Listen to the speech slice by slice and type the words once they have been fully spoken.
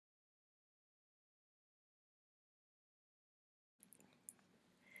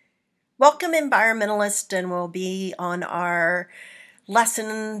Welcome, environmentalist, and we'll be on our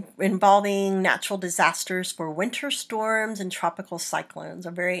lesson involving natural disasters for winter storms and tropical cyclones.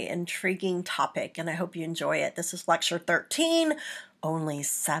 A very intriguing topic, and I hope you enjoy it. This is lecture 13. Only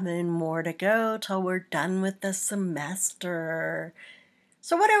 7 more to go till we're done with the semester.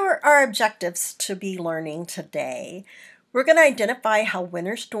 So what are our objectives to be learning today? We're going to identify how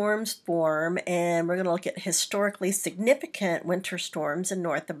winter storms form, and we're going to look at historically significant winter storms in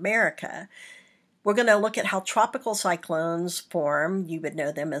North America. We're going to look at how tropical cyclones form. You would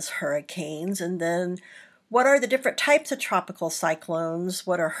know them as hurricanes. And then what are the different types of tropical cyclones?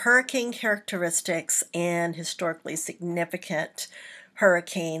 What are hurricane characteristics and historically significant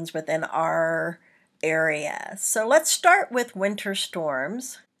hurricanes within our area? So let's start with winter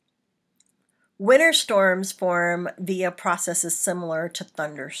storms. Winter storms form via processes similar to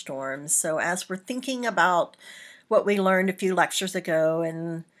thunderstorms. So as we're thinking about what we learned a few lectures ago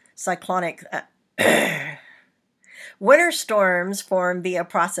in cyclonic, winter storms form via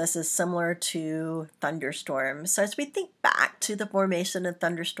processes similar to thunderstorms. So as we think back to the formation of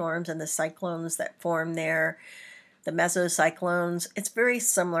thunderstorms and the cyclones that form there, the mesocyclones, it's very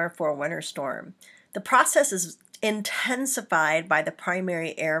similar for a winter storm. The process is intensified by the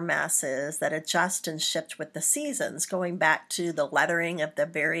primary air masses that adjust and shift with the seasons, going back to the lettering of the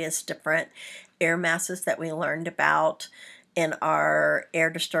various different air masses that we learned about in our air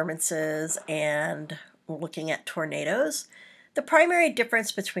disturbances and looking at tornadoes. The primary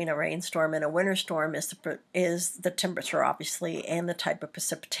difference between a rainstorm and a winter storm is the temperature, obviously, and the type of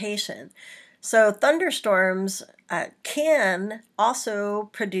precipitation. So thunderstorms can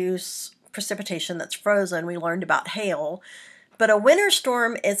also produce precipitation that's frozen. We learned about hail, but a winter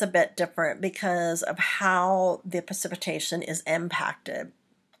storm is a bit different because of how the precipitation is impacted.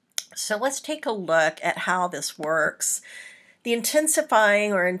 So let's take a look at how this works. The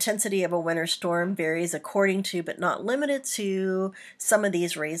intensifying or intensity of a winter storm varies according to, but not limited to, some of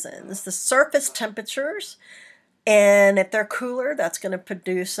these reasons. The surface temperatures, and if they're cooler, that's going to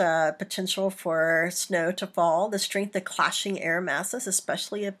produce a potential for snow to fall. The strength of clashing air masses,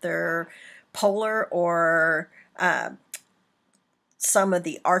 especially if they're polar or some of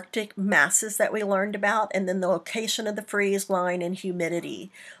the Arctic masses that we learned about, and then the location of the freeze line and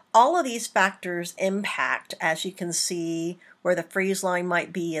humidity. All of these factors impact, as you can see, where the freeze line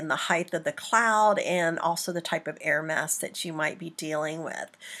might be in the height of the cloud and also the type of air mass that you might be dealing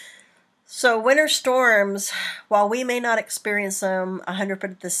with. So winter storms, while we may not experience them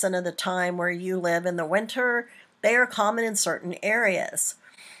 100% of the time where you live in the winter, they are common in certain areas.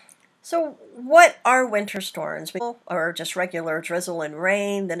 So what are winter storms? Or just regular drizzle and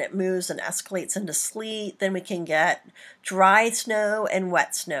rain, then it moves and escalates into sleet, then we can get dry snow and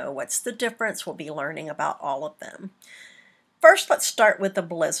wet snow. What's the difference? We'll be learning about all of them. First, let's start with a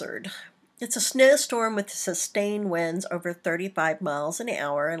blizzard. It's a snowstorm with sustained winds over 35 miles an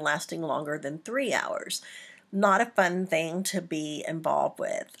hour and lasting longer than 3 hours. Not a fun thing to be involved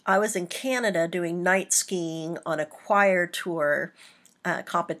with. I was in Canada doing night skiing on a choir tour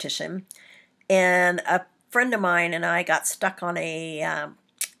competition, and a friend of mine and I got stuck on a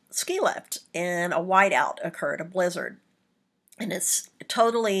ski lift, and a whiteout occurred, a blizzard, and it's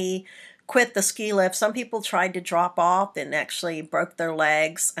totally quit the ski lift. Some people tried to drop off and actually broke their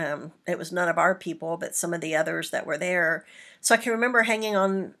legs. It was none of our people, but some of the others that were there. So I can remember hanging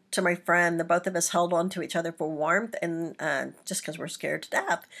on to my friend. The both of us held on to each other for warmth, and just because we're scared to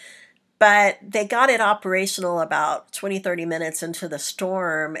death. But they got it operational about 20-30 minutes into the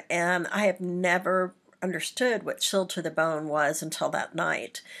storm, and I have never understood what chilled to the bone was until that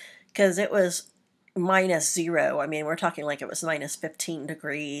night, because it was -0. I mean, we're talking like it was -15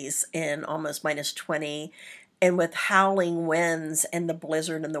 degrees and almost -20, and with howling winds and the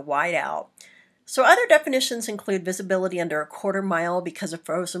blizzard and the whiteout. So other definitions include visibility under a quarter mile because of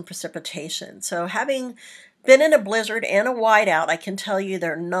frozen precipitation. So having been in a blizzard and a whiteout, I can tell you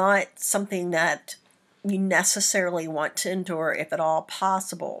they're not something that you necessarily want to endure, if at all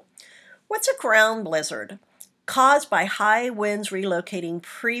possible. What's a ground blizzard? Caused by high winds relocating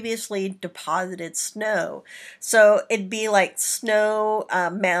previously deposited snow. So it'd be like snow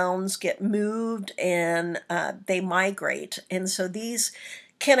mounds get moved and they migrate. And so these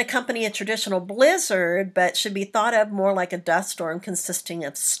can accompany a traditional blizzard, but should be thought of more like a dust storm consisting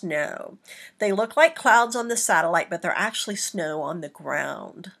of snow. They look like clouds on the satellite, but they're actually snow on the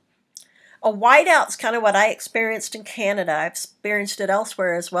ground. A whiteout's kind of what I experienced in Canada. I've experienced it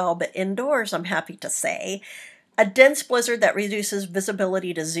elsewhere as well, but indoors, I'm happy to say. A dense blizzard that reduces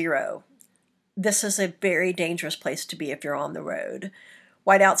visibility to 0. This is a very dangerous place to be if you're on the road.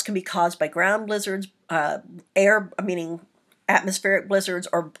 Whiteouts can be caused by ground blizzards, atmospheric blizzards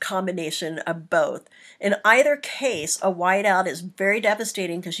or combination of both. In either case, a whiteout is very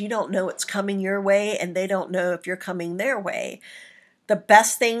devastating because you don't know it's coming your way and they don't know if you're coming their way. The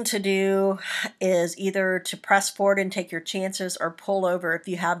best thing to do is either to press forward and take your chances or pull over if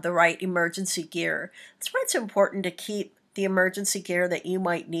you have the right emergency gear. That's why it's important to keep the emergency gear that you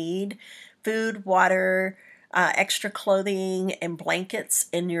might need, food, water, extra clothing and blankets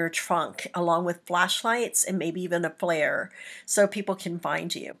in your trunk, along with flashlights and maybe even a flare so people can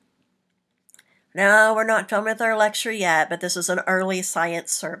find you. No, we're not done with our lecture yet, but this is an early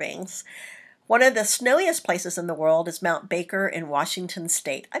science servings. One of the snowiest places in the world is Mount Baker in Washington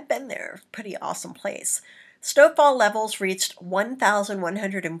State. I've been there. Pretty awesome place. Snowfall levels reached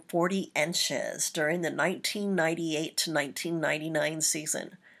 1,140 inches during the 1998 to 1999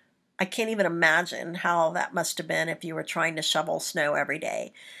 season. I can't even imagine how that must have been if you were trying to shovel snow every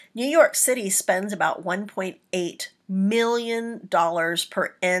day. New York City spends about $1.8 million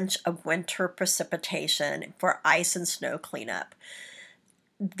per inch of winter precipitation for ice and snow cleanup.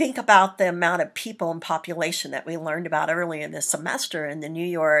 Think about the amount of people and population that we learned about earlier in the semester in the New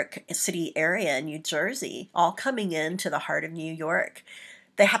York City area in New Jersey, all coming into the heart of New York.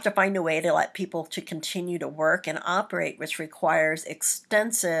 They have to find a way to let people to continue to work and operate, which requires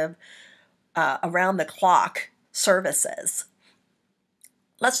extensive around-the-clock services.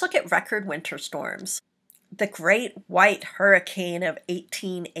 Let's look at record winter storms. The Great White Hurricane of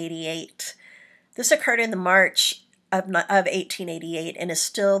 1888. This occurred in the March of 1888 and is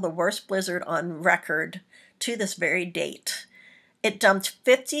still the worst blizzard on record to this very date. It dumped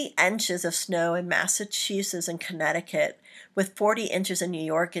 50 inches of snow in Massachusetts and Connecticut, with 40 inches in New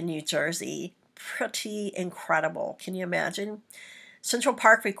York and New Jersey. Pretty incredible. Can you imagine? Central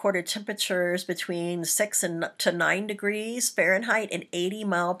Park recorded temperatures between 6 to 9 degrees Fahrenheit and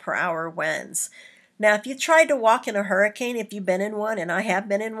 80-mile-per-hour winds. Now, if you tried to walk in a hurricane, if you've been in one, and I have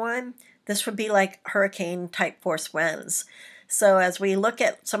been in one, this would be like hurricane-type force winds. So as we look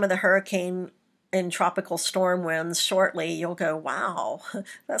at some of the hurricane and tropical storm winds shortly, you'll go, wow,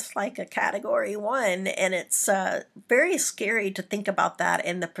 that's like a Category 1. And it's very scary to think about that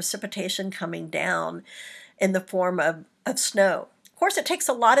and the precipitation coming down in the form of snow. Of course, it takes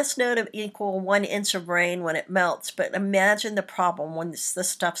a lot of snow to equal 1 inch of rain when it melts, but imagine the problem when this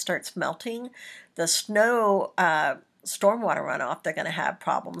stuff starts melting. The snow, stormwater runoff, they're going to have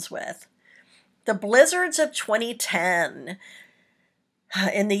problems with. The blizzards of 2010.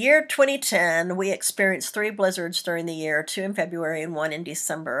 In the year 2010, we experienced 3 blizzards during the year, 2 in February and 1 in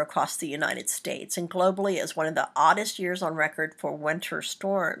December across the United States, and globally is one of the oddest years on record for winter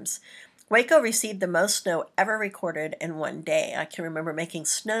storms. Waco received the most snow ever recorded in one day. I can remember making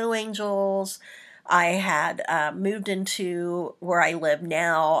snow angels. I had moved into where I live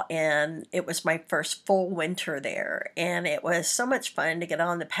now, and it was my first full winter there. And it was so much fun to get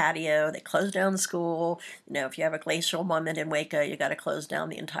on the patio. They closed down the school. You know, if you have a glacial moment in Waco, you got to close down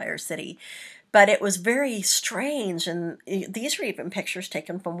the entire city. But it was very strange, and these are even pictures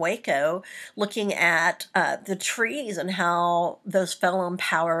taken from Waco, looking at the trees and how those fell on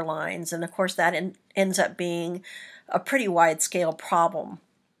power lines. And of course, that ends up being a pretty wide-scale problem.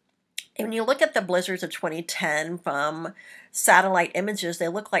 And when you look at the blizzards of 2010 from satellite images, they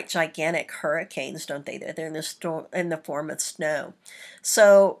look like gigantic hurricanes, don't they? They're in the form of snow.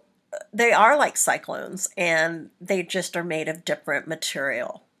 So they are like cyclones, and they just are made of different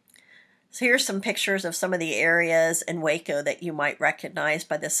material. So here's some pictures of some of the areas in Waco that you might recognize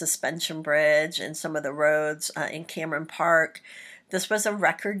by the suspension bridge and some of the roads in Cameron Park. This was a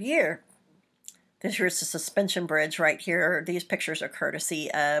record year. Here's the suspension bridge right here. These pictures are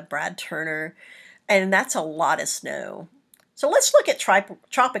courtesy of Brad Turner, and that's a lot of snow. So let's look at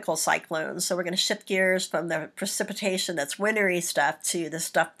tropical cyclones. So we're going to shift gears from the precipitation that's wintry stuff to the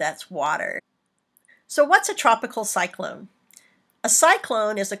stuff that's water. So what's a tropical cyclone? A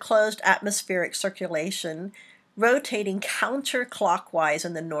cyclone is a closed atmospheric circulation rotating counterclockwise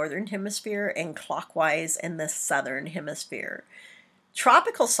in the northern hemisphere and clockwise in the southern hemisphere.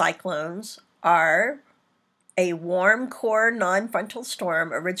 Tropical cyclones are a warm core non-frontal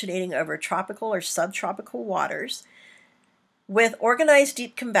storm originating over tropical or subtropical waters with organized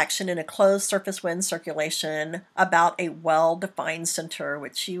deep convection and a closed surface wind circulation about a well-defined center,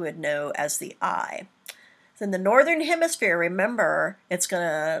 which you would know as the eye. So in the northern hemisphere, remember, it's going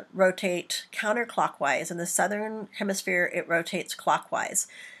to rotate counterclockwise. In the southern hemisphere, it rotates clockwise.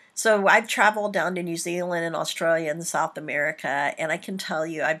 So I've traveled down to New Zealand and Australia and South America, and I can tell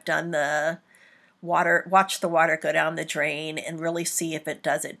you I've done the watch the water go down the drain and really see if it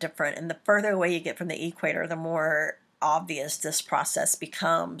does it different. And the further away you get from the equator, the more obvious this process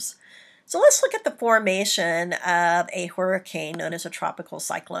becomes. So let's look at the formation of a hurricane known as a tropical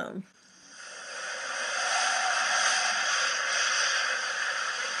cyclone.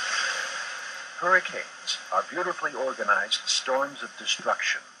 Hurricanes are beautifully organized storms of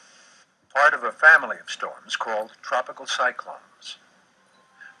destruction, part of a family of storms called tropical cyclones.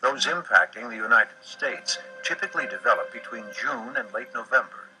 Those impacting the United States typically develop between June and late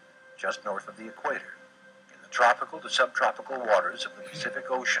November, just north of the equator, in the tropical to subtropical waters of the Pacific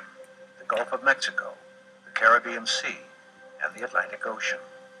Ocean, the Gulf of Mexico, the Caribbean Sea, and the Atlantic Ocean.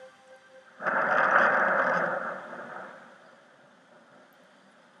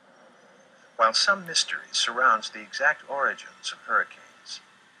 While some mystery surrounds the exact origins of hurricanes,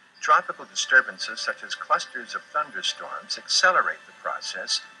 tropical disturbances such as clusters of thunderstorms accelerate the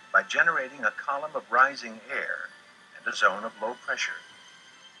process by generating a column of rising air and a zone of low pressure.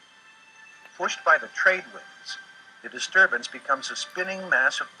 Pushed by the trade winds, the disturbance becomes a spinning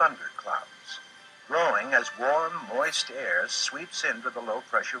mass of thunder clouds, growing as warm, moist air sweeps into the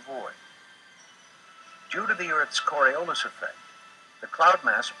low-pressure void. Due to the Earth's Coriolis effect, the cloud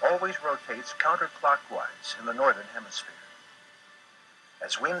mass always rotates counterclockwise in the northern hemisphere.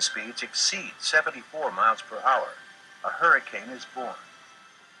 As wind speeds exceed 74 miles per hour, a hurricane is born.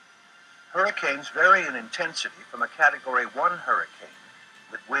 Hurricanes vary in intensity from a Category 1 hurricane,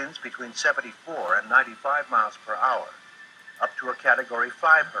 with winds between 74 and 95 miles per hour, up to a Category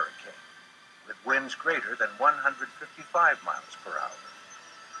 5 hurricane, with winds greater than 155 miles per hour.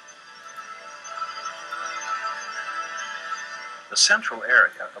 The central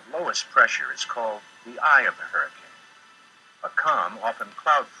area of lowest pressure is called the eye of the hurricane, a calm, often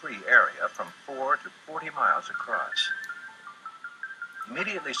cloud-free area from 4 to 40 miles across.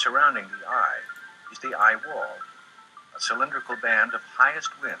 Immediately surrounding the eye is the eye wall, a cylindrical band of highest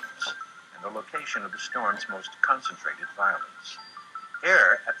winds and the location of the storm's most concentrated violence.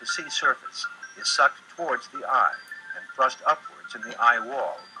 Air at the sea surface is sucked towards the eye and thrust upwards in the eye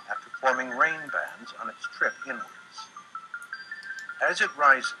wall after forming rain bands on its trip inwards. As it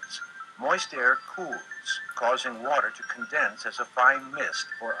rises, moist air cools, causing water to condense as a fine mist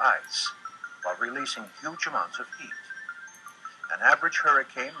or ice, while releasing huge amounts of heat. An average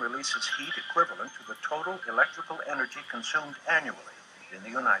hurricane releases heat equivalent to the total electrical energy consumed annually in the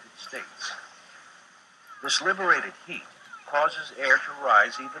United States. This liberated heat causes air to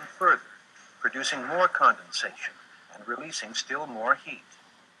rise even further, producing more condensation and releasing still more heat.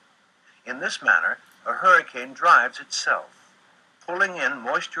 In this manner, a hurricane drives itself, pulling in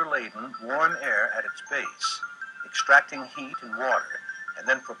moisture-laden, warm air at its base, extracting heat and water, and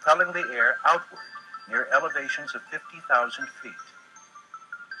then propelling the air outward near elevations of 50,000 feet.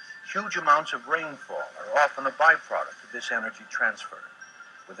 Huge amounts of rainfall are often a byproduct of this energy transfer,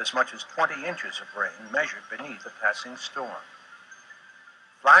 with as much as 20 inches of rain measured beneath a passing storm.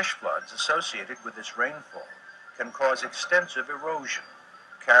 Flash floods associated with this rainfall can cause extensive erosion,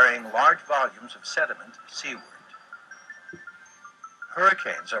 carrying large volumes of sediment seaward.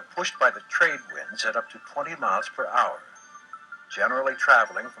 Hurricanes are pushed by the trade winds at up to 20 miles per hour, generally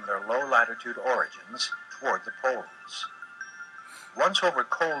traveling from their low-latitude origins toward the poles. Once over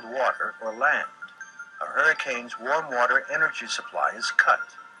cold water or land, a hurricane's warm water energy supply is cut,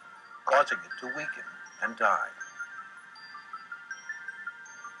 causing it to weaken and die.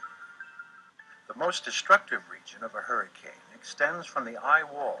 The most destructive region of a hurricane extends from the eye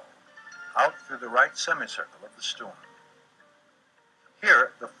wall out through the right semicircle of the storm.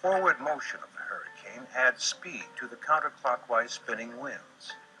 Here, the forward motion of the hurricane adds speed to the counterclockwise spinning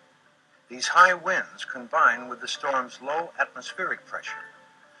winds. These high winds combine with the storm's low atmospheric pressure,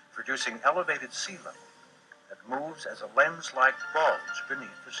 producing elevated sea level that moves as a lens-like bulge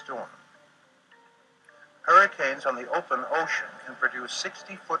beneath the storm. Hurricanes on the open ocean can produce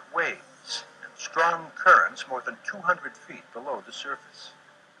 60-foot waves and strong currents more than 200 feet below the surface.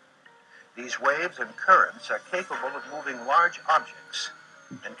 These waves and currents are capable of moving large objects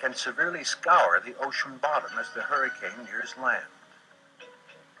and can severely scour the ocean bottom as the hurricane nears land.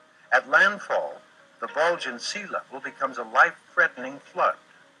 At landfall, the bulge in sea level becomes a life-threatening flood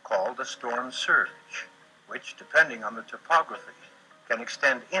called a storm surge, which, depending on the topography, can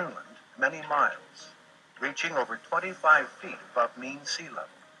extend inland many miles, reaching over 25 feet above mean sea level.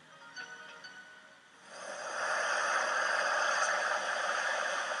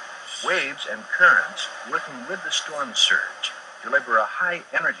 Waves and currents working with the storm surge deliver a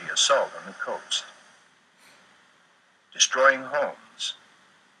high-energy assault on the coast, destroying homes,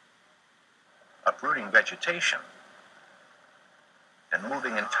 uprooting vegetation, and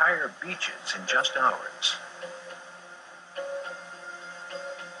moving entire beaches in just hours.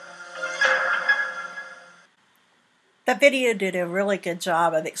 That video did a really good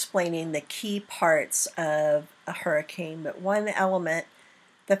job of explaining the key parts of a hurricane, but one element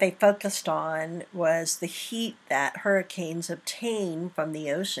that they focused on was the heat that hurricanes obtain from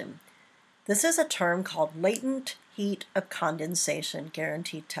the ocean. This is a term called latent heat of condensation,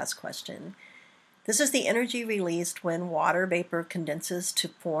 guaranteed test question. This is the energy released when water vapor condenses to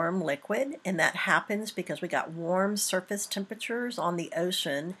form liquid, and that happens because we got warm surface temperatures on the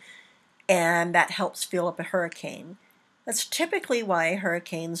ocean, and that helps fuel up a hurricane. That's typically why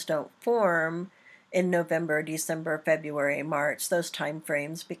hurricanes don't form in November, December, February, March, those time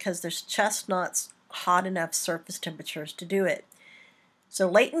frames, because there's just not hot enough surface temperatures to do it. So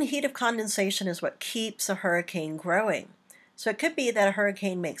latent heat of condensation is what keeps a hurricane growing. So it could be that a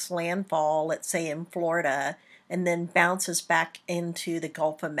hurricane makes landfall, let's say in Florida, and then bounces back into the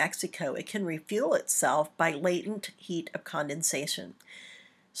Gulf of Mexico. It can refuel itself by latent heat of condensation.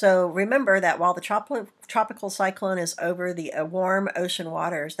 So remember that while the tropical cyclone is over the warm ocean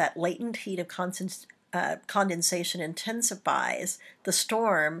waters, that latent heat of condensation intensifies the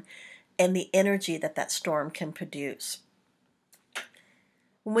storm and the energy that that storm can produce.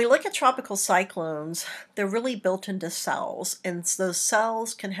 When we look at tropical cyclones, they're really built into cells, and those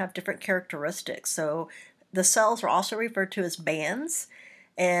cells can have different characteristics. So the cells are also referred to as bands,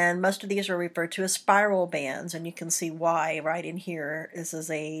 and most of these are referred to as spiral bands, and you can see why right in here. This is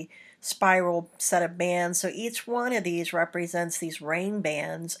a spiral set of bands, so each one of these represents these rain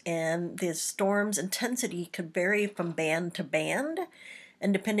bands, and the storm's intensity could vary from band to band,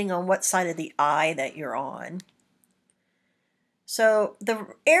 and depending on what side of the eye that you're on. So the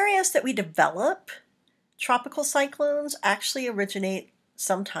areas that we develop tropical cyclones actually originate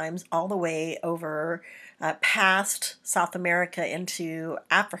sometimes all the way over past South America into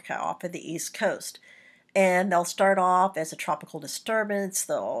Africa off of the east coast. And they'll start off as a tropical disturbance,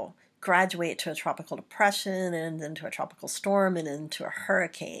 they'll graduate to a tropical depression and then to a tropical storm and into a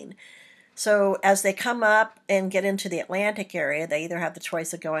hurricane. So as they come up and get into the Atlantic area, they either have the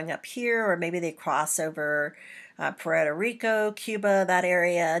choice of going up here or maybe they cross over Puerto Rico, Cuba, that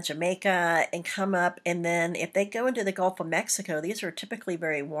area, Jamaica, and come up. And then if they go into the Gulf of Mexico, these are typically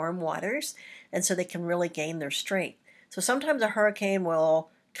very warm waters, and so they can really gain their strength. So sometimes a hurricane will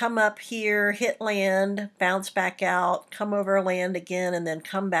come up here, hit land, bounce back out, come over land again, and then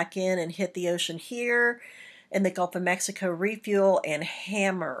come back in and hit the ocean here in the Gulf of Mexico, refuel, and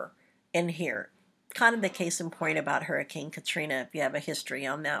hammer in here. Kind of the case in point about Hurricane Katrina, if you have a history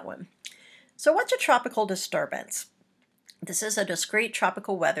on that one. So what's a tropical disturbance? This is a discrete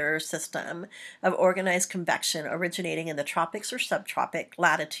tropical weather system of organized convection originating in the tropics or subtropic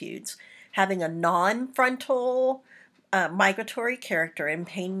latitudes, having a non-frontal migratory character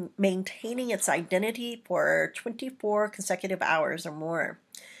and maintaining its identity for 24 consecutive hours or more.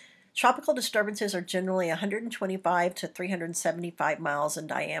 Tropical disturbances are generally 125 to 375 miles in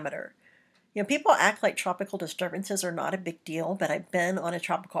diameter. You know, people act like tropical disturbances are not a big deal, but I've been on a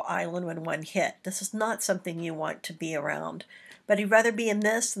tropical island when one hit. This is not something you want to be around, but you'd rather be in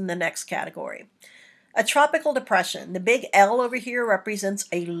this than the next category. A tropical depression. The big L over here represents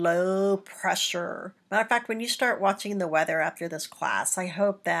a low pressure. Matter of fact, when you start watching the weather after this class, I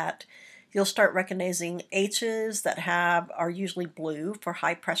hope that you'll start recognizing H's that are usually blue for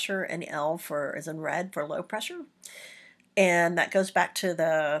high pressure and L is in red for low pressure. And that goes back to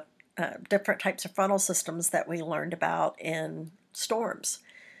the different types of frontal systems that we learned about in storms.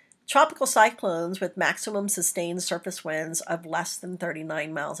 Tropical cyclones with maximum sustained surface winds of less than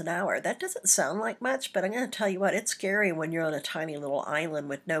 39 miles an hour. That doesn't sound like much, but I'm going to tell you what, it's scary when you're on a tiny little island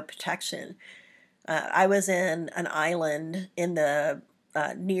with no protection. I was in an island in the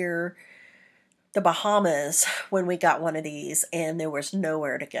near the Bahamas when we got one of these, and there was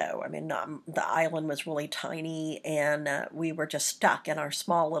nowhere to go. I mean, the island was really tiny, and we were just stuck in our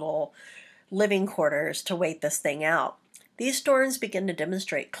small little living quarters to wait this thing out. These storms begin to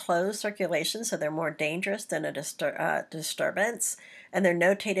demonstrate closed circulation, so they're more dangerous than a disturbance, and they're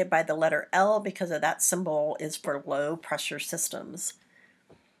notated by the letter L because of that symbol is for low pressure systems.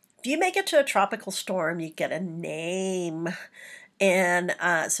 If you make it to a tropical storm, you get a name. And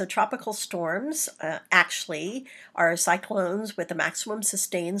so tropical storms actually are cyclones with a maximum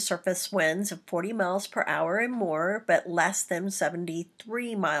sustained surface winds of 40 miles per hour and more, but less than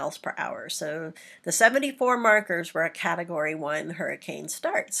 73 miles per hour. So the 74 markers where a Category 1 hurricane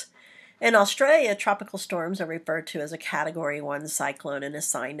starts. In Australia, tropical storms are referred to as a Category 1 cyclone and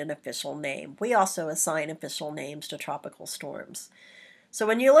assigned an official name. We also assign official names to tropical storms. So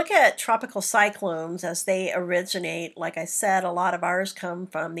when you look at tropical cyclones as they originate, like I said, a lot of ours come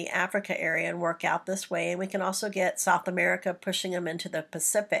from the Africa area and work out this way. And we can also get South America pushing them into the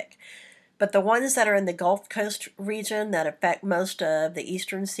Pacific. But the ones that are in the Gulf Coast region that affect most of the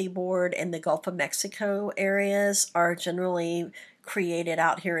eastern seaboard and the Gulf of Mexico areas are generally created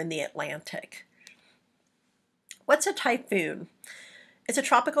out here in the Atlantic. What's a typhoon? It's a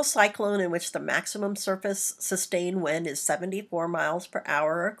tropical cyclone in which the maximum surface sustained wind is 74 miles per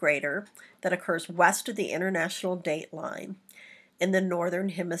hour or greater that occurs west of the international date line in the northern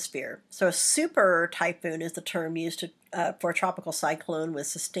hemisphere. So a super typhoon is the term used for a tropical cyclone with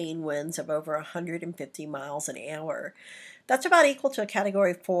sustained winds of over 150 miles an hour. That's about equal to a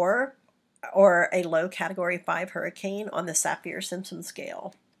Category 4 or a low Category 5 hurricane on the Saffir-Simpson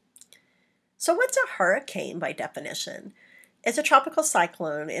scale. So what's a hurricane by definition? It's a tropical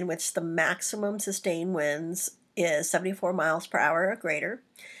cyclone in which the maximum sustained winds is 74 miles per hour or greater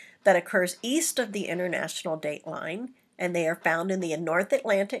that occurs east of the international date line, and they are found in the North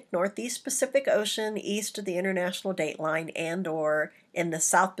Atlantic, Northeast Pacific Ocean, east of the international date line, and or in the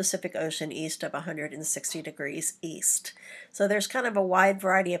South Pacific Ocean, east of 160 degrees east. So there's kind of a wide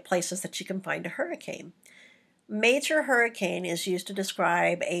variety of places that you can find a hurricane. Major hurricane is used to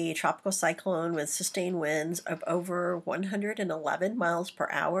describe a tropical cyclone with sustained winds of over 111 miles per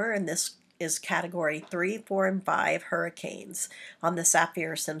hour, and this is Category 3, 4, and 5 hurricanes on the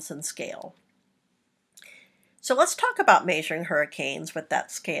Saffir-Simpson scale. So let's talk about measuring hurricanes with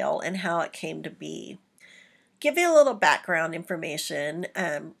that scale and how it came to be. Give you a little background information.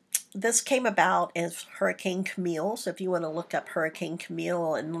 This came about as Hurricane Camille, so if you want to look up Hurricane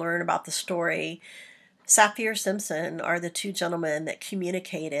Camille and learn about the story, Saffir-Simpson are the two gentlemen that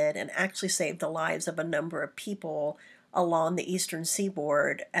communicated and actually saved the lives of a number of people along the eastern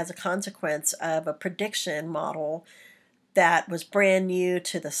seaboard as a consequence of a prediction model that was brand new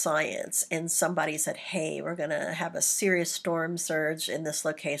to the science. And somebody said, hey, we're going to have a serious storm surge in this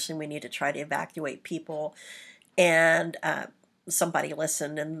location. We need to try to evacuate people. And somebody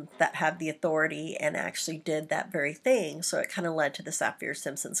listened and that had the authority and actually did that very thing. So it kind of led to the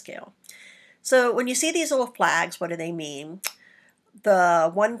Saffir-Simpson scale. So when you see these little flags, what do they mean? The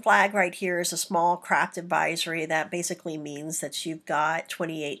one flag right here is a small craft advisory. That basically means that you've got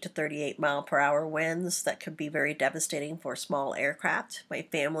 28 to 38 mile per hour winds that could be very devastating for small aircraft. My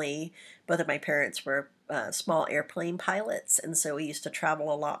family, both of my parents were small airplane pilots, and so we used to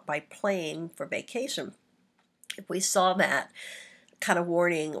travel a lot by plane for vacation. If we saw that kind of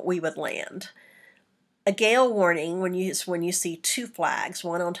warning, we would land. A gale warning when you see two flags,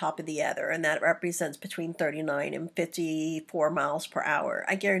 one on top of the other, and that represents between 39 and 54 miles per hour.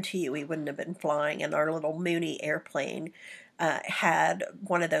 I guarantee you we wouldn't have been flying, and our little Mooney airplane had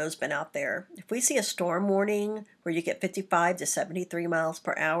one of those been out there. If we see a storm warning where you get 55 to 73 miles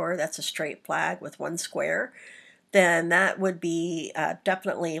per hour, that's a straight flag with one square, then that would be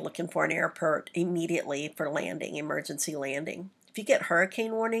definitely looking for an airport immediately for landing, emergency landing. If you get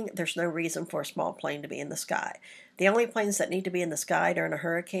hurricane warning, there's no reason for a small plane to be in the sky. The only planes that need to be in the sky during a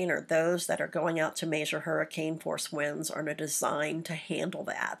hurricane are those that are going out to measure hurricane force winds or are designed to handle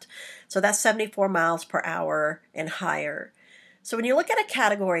that. So that's 74 miles per hour and higher. So when you look at a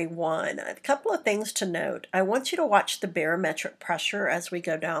Category 1, a couple of things to note. I want you to watch the barometric pressure as we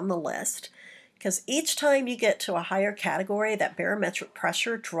go down the list, because each time you get to a higher category, that barometric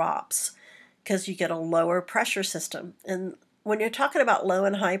pressure drops because you get a lower pressure system. And when you're talking about low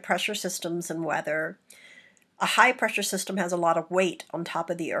and high pressure systems and weather, a high pressure system has a lot of weight on top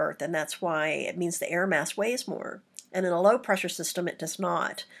of the earth, and that's why it means the air mass weighs more. And in a low pressure system, it does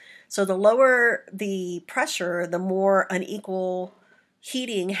not. So the lower the pressure, the more unequal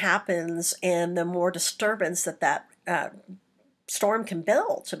heating happens and the more disturbance that storm can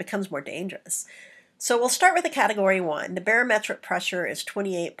build, so it becomes more dangerous. So we'll start with the Category 1. The barometric pressure is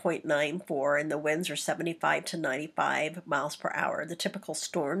 28.94 and the winds are 75 to 95 miles per hour. The typical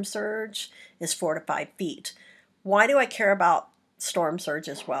storm surge is 4 to 5 feet. Why do I care about storm surge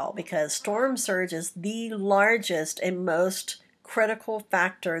as well? Because storm surge is the largest and most critical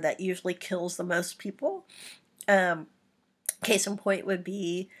factor that usually kills the most people. Case in point would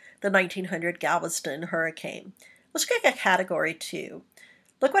be the 1900 Galveston hurricane. Let's look at Category 2.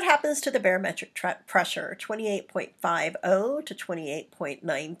 Look what happens to the barometric pressure, 28.50 to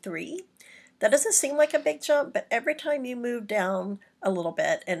 28.93. That doesn't seem like a big jump, but every time you move down a little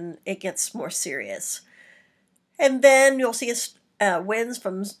bit and it gets more serious. And then you'll see winds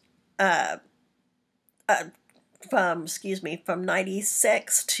from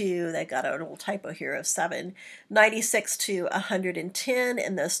 96 to, they got a little typo here of 7, 96 to 110,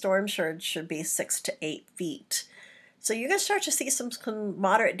 and the storm surge should be 6 to 8 feet. So you're going to start to see some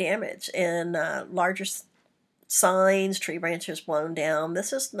moderate damage in larger signs, tree branches blown down.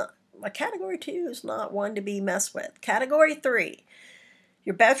 This is not, a Category 2 is not one to be messed with. Category 3,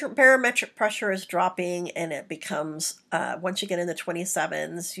 Your barometric pressure is dropping, and it becomes, once you get in the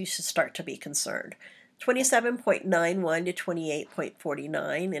 27s, you should start to be concerned. 27.91 to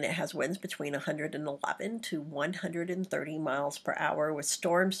 28.49, and it has winds between 111 to 130 miles per hour with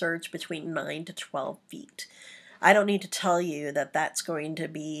storm surge between 9 to 12 feet. I don't need to tell you that that's going to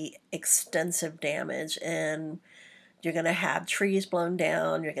be extensive damage, and you're going to have trees blown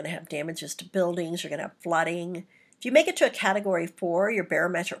down, you're going to have damages to buildings, you're going to have flooding. If you make it to a Category 4, your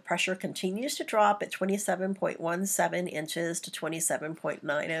barometric pressure continues to drop at 27.17 inches to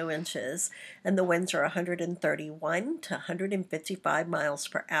 27.90 inches, and the winds are 131 to 155 miles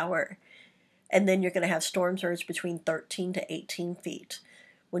per hour. And then you're going to have storm surge between 13 to 18 feet.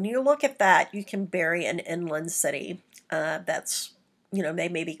 When you look at that, you can bury an inland city that's, they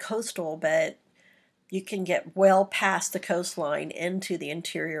may be coastal, but you can get well past the coastline into the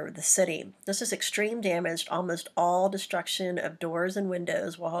interior of the city. This is extreme damage. Almost all destruction of doors and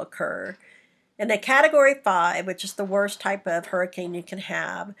windows will occur. In a Category 5, which is the worst type of hurricane you can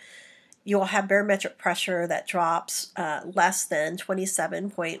have, you'll have barometric pressure that drops less than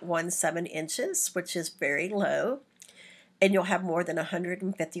 27.17 inches, which is very low. And you'll have more than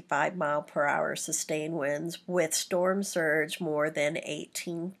 155 mile per hour sustained winds with storm surge more than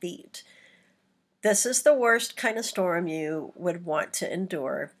 18 feet. This is the worst kind of storm you would want to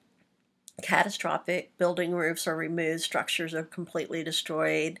endure. Catastrophic. Building roofs are removed, structures are completely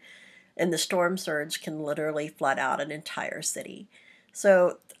destroyed, and the storm surge can literally flood out an entire city.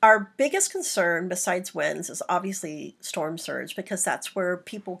 So our biggest concern besides winds is obviously storm surge, because that's where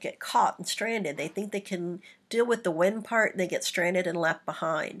people get caught and stranded. They think they can deal with the wind part and they get stranded and left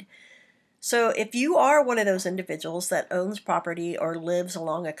behind. So if you are one of those individuals that owns property or lives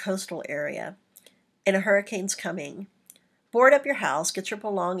along a coastal area, and a hurricane's coming, board up your house, get your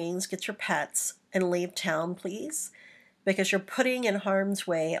belongings, get your pets, and leave town, please, because you're putting in harm's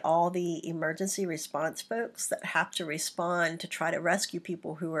way all the emergency response folks that have to respond to try to rescue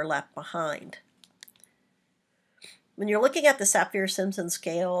people who are left behind. When you're looking at the Saffir-Simpson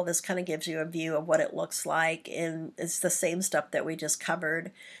scale, this kind of gives you a view of what it looks like, and it's the same stuff that we just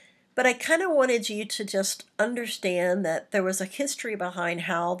covered. But I kind of wanted you to just understand that there was a history behind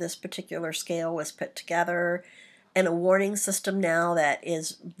how this particular scale was put together, and a warning system now that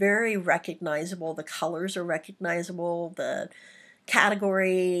is very recognizable. The colors are recognizable, the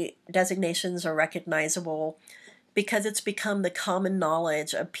category designations are recognizable, because it's become the common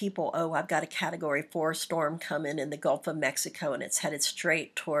knowledge of people, oh, I've got a Category 4 storm coming in the Gulf of Mexico, and it's headed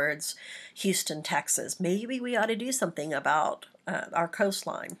straight towards Houston, Texas. Maybe we ought to do something about our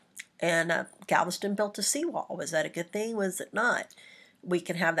coastline. And Galveston built a seawall. Was that a good thing? Was it not? We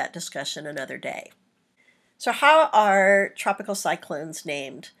can have that discussion another day. So how are tropical cyclones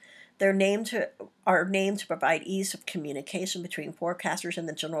named? They're named to provide ease of communication between forecasters and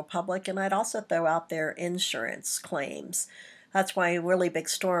the general public, and I'd also throw out their insurance claims. That's why really big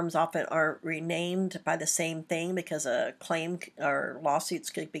storms often aren't renamed by the same thing, because a claim or lawsuits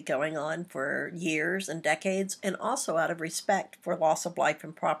could be going on for years and decades, and also out of respect for loss of life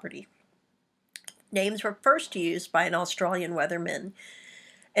and property. Names were first used by an Australian weatherman,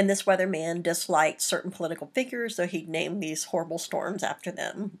 and this weatherman disliked certain political figures, so he named these horrible storms after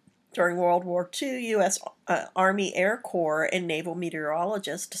them. During World War II, U.S. Army Air Corps and naval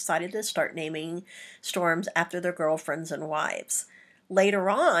meteorologists decided to start naming storms after their girlfriends and wives. Later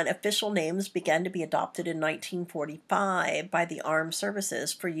on, official names began to be adopted in 1945 by the armed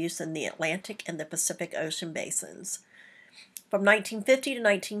services for use in the Atlantic and the Pacific Ocean basins. From 1950 to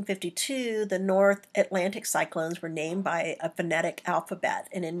 1952, the North Atlantic cyclones were named by a phonetic alphabet,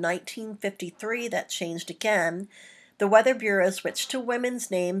 and in 1953 that changed again. The Weather Bureau switched to women's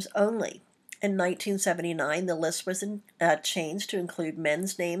names only. In 1979, the list was changed to include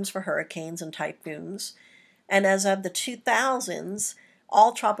men's names for hurricanes and typhoons. And as of the 2000s,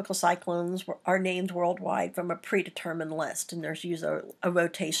 all tropical cyclones are named worldwide from a predetermined list, and there's usually a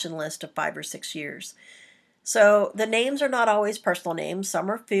rotation list of 5 or 6 years. So the names are not always personal names. Some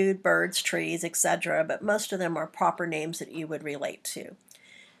are food, birds, trees, etc., but most of them are proper names that you would relate to.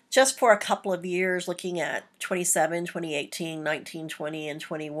 Just for a couple of years, looking at 27, 2018, 19, 20, and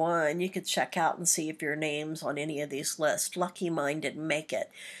 21, you could check out and see if your name's on any of these lists. Lucky mine didn't make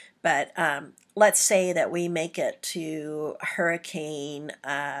it. But let's say that we make it to Hurricane,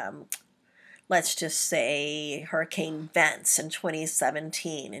 let's just say Hurricane Vents in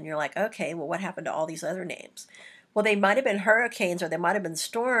 2017. And you're like, okay, well, what happened to all these other names? Well, they might have been hurricanes or they might have been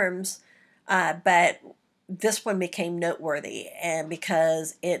storms, but this one became noteworthy, and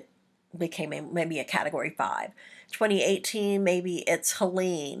because it became maybe a Category 5. 2018, maybe it's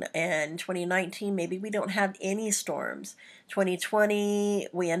Helene, and 2019, maybe we don't have any storms. 2020,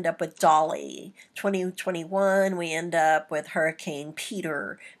 we end up with Dolly. 2021, we end up with Hurricane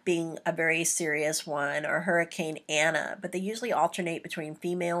Peter being a very serious one, or Hurricane Anna, but they usually alternate between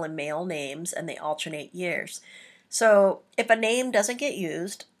female and male names, and they alternate years. So if a name doesn't get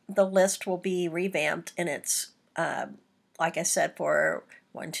used, the list will be revamped, and it's, like I said, for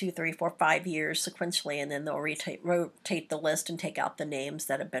 1, 2, 3, 4, 5 years sequentially, and then they'll rotate the list and take out the names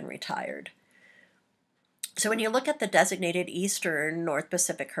that have been retired. So when you look at the designated Eastern North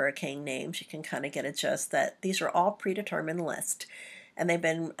Pacific hurricane names, you can kind of get a gist that these are all predetermined lists, and they've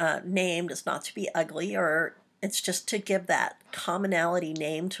been named as not to be ugly, or it's just to give that commonality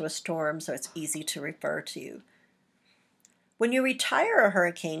name to a storm so it's easy to refer to. When you retire a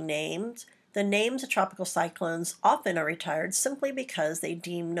hurricane name, the names of tropical cyclones often are retired simply because they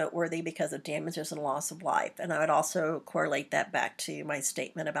deem noteworthy because of damages and loss of life. And I would also correlate that back to my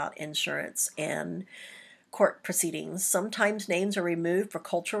statement about insurance and court proceedings. Sometimes names are removed for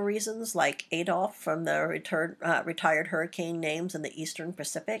cultural reasons, like Adolf from the retired hurricane names in the Eastern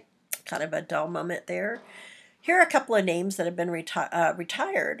Pacific. Kind of a dull moment there. Here are a couple of names that have been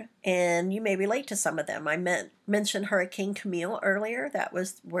retired, and you may relate to some of them. I mentioned Hurricane Camille earlier. That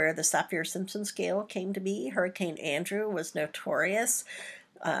was where the Saffir-Simpson scale came to be. Hurricane Andrew was notorious,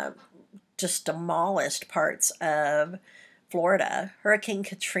 just demolished parts of Florida. Hurricane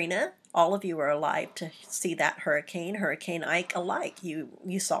Katrina, all of you were alive to see that hurricane. Hurricane Ike alike,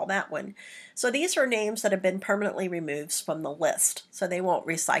 you saw that one. So these are names that have been permanently removed from the list, so they won't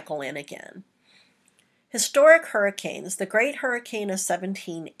recycle in again. Historic hurricanes. The Great Hurricane of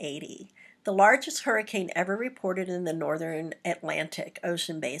 1780, the largest hurricane ever reported in the northern Atlantic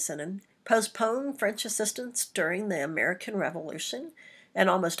Ocean basin, and postponed French assistance during the American Revolution, and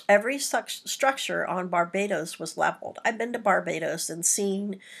almost every structure on Barbados was leveled. I've been to Barbados and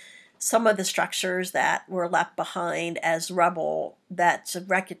seen some of the structures that were left behind as rubble. That's a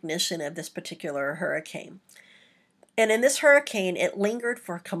recognition of this particular hurricane. And in this hurricane, it lingered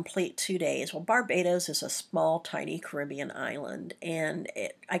for a complete 2 days. Well, Barbados is a small, tiny Caribbean island, and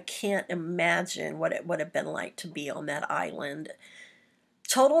I can't imagine what it would have been like to be on that island.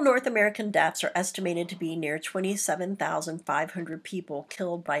 Total North American deaths are estimated to be near 27,500 people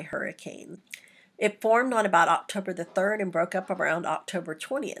killed by hurricane. It formed on about October the 3rd and broke up around October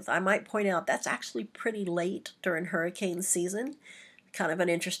 20th. I might point out that's actually pretty late during hurricane season. Kind of an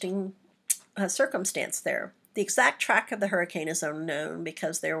interesting circumstance there. The exact track of the hurricane is unknown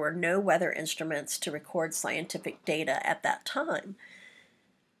because there were no weather instruments to record scientific data at that time.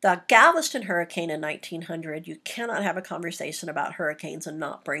 The Galveston hurricane in 1900, you cannot have a conversation about hurricanes and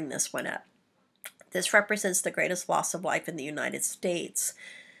not bring this one up. This represents the greatest loss of life in the United States,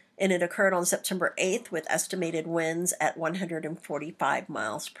 and it occurred on September 8th with estimated winds at 145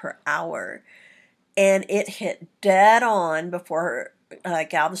 miles per hour. And it hit dead on before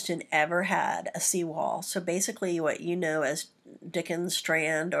Galveston ever had a seawall. So basically what you know as Dickens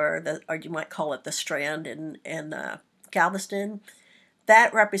Strand, or you might call it the Strand in Galveston,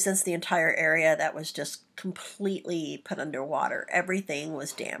 that represents the entire area that was just completely put underwater. Everything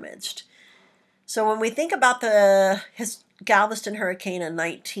was damaged. So when we think about the Galveston hurricane in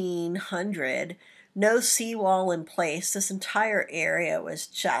 1900, no seawall in place, this entire area was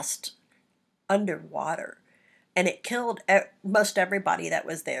just underwater. And it killed most everybody that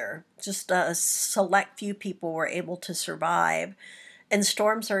was there. Just a select few people were able to survive. And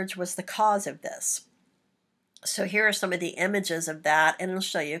storm surge was the cause of this. So here are some of the images of that, and I'll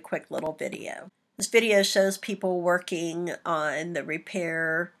show you a quick little video. This video shows people working on the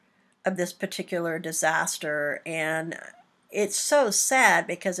repair of this particular disaster. And it's so sad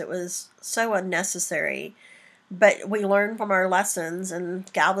because it was so unnecessary. But we learned from our lessons,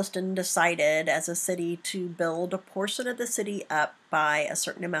 and Galveston decided as a city to build a portion of the city up by a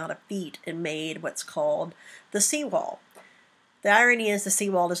certain amount of feet and made what's called the seawall. The irony is the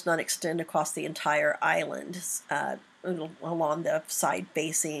seawall does not extend across the entire island along the side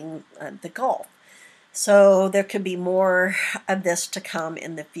facing the Gulf. So there could be more of this to come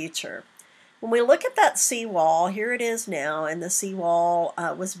in the future. When we look at that seawall, here it is now, and the seawall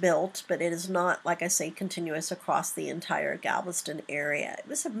was built, but it is not, like I say, continuous across the entire Galveston area. It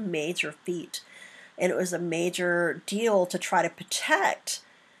was a major feat, and it was a major deal to try to protect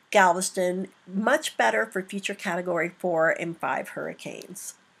Galveston much better for future Category 4 and 5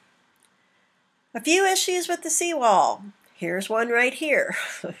 hurricanes. A few issues with the seawall. Here's one right here.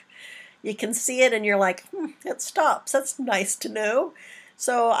 You can see it, and you're like, it stops. That's nice to know.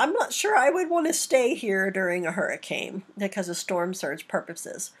 So I'm not sure I would want to stay here during a hurricane because of storm surge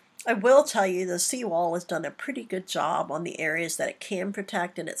purposes. I will tell you the seawall has done a pretty good job on the areas that it can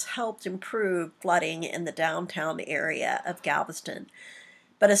protect, and it's helped improve flooding in the downtown area of Galveston.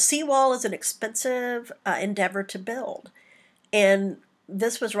 But a seawall is an expensive endeavor to build. And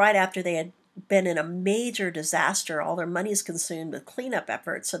this was right after they had been in a major disaster. All their money is consumed with cleanup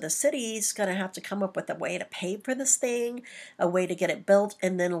efforts. So the city's going to have to come up with a way to pay for this thing, a way to get it built,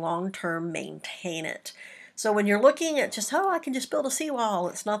 and then long-term maintain it. So when you're looking at just, oh, I can just build a seawall,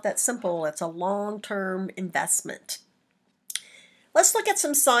 it's not that simple. It's a long-term investment. Let's look at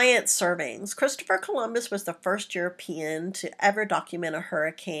some science surveys. Christopher Columbus was the first European to ever document a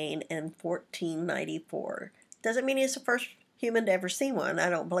hurricane in 1494. Doesn't mean he's the first human to ever see one.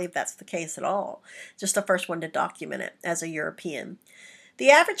 I don't believe that's the case at all. Just the first one to document it as a European. The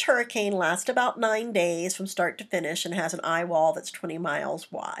average hurricane lasts about 9 days from start to finish and has an eye wall that's 20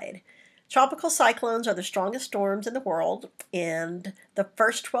 miles wide. Tropical cyclones are the strongest storms in the world, and the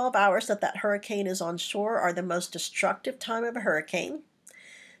first 12 hours that hurricane is on shore are the most destructive time of a hurricane.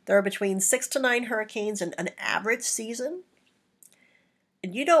 There are between 6 to 9 hurricanes in an average season.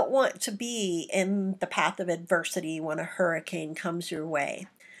 And you don't want to be in the path of adversity when a hurricane comes your way.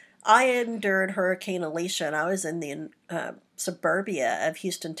 I endured Hurricane Alicia, and I was in the suburbia of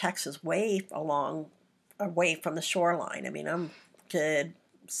Houston, Texas, away from the shoreline. I mean, I'm good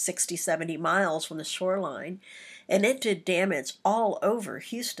 60, 70 miles from the shoreline, and it did damage all over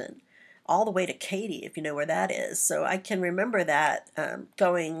Houston, all the way to Katy, if you know where that is. So I can remember that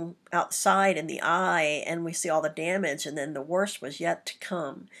going outside in the eye, and we see all the damage, and then the worst was yet to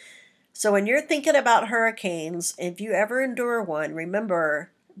come. So when you're thinking about hurricanes, if you ever endure one,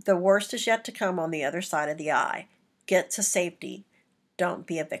 remember the worst is yet to come on the other side of the eye. Get to safety. Don't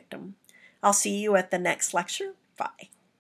be a victim. I'll see you at the next lecture. Bye.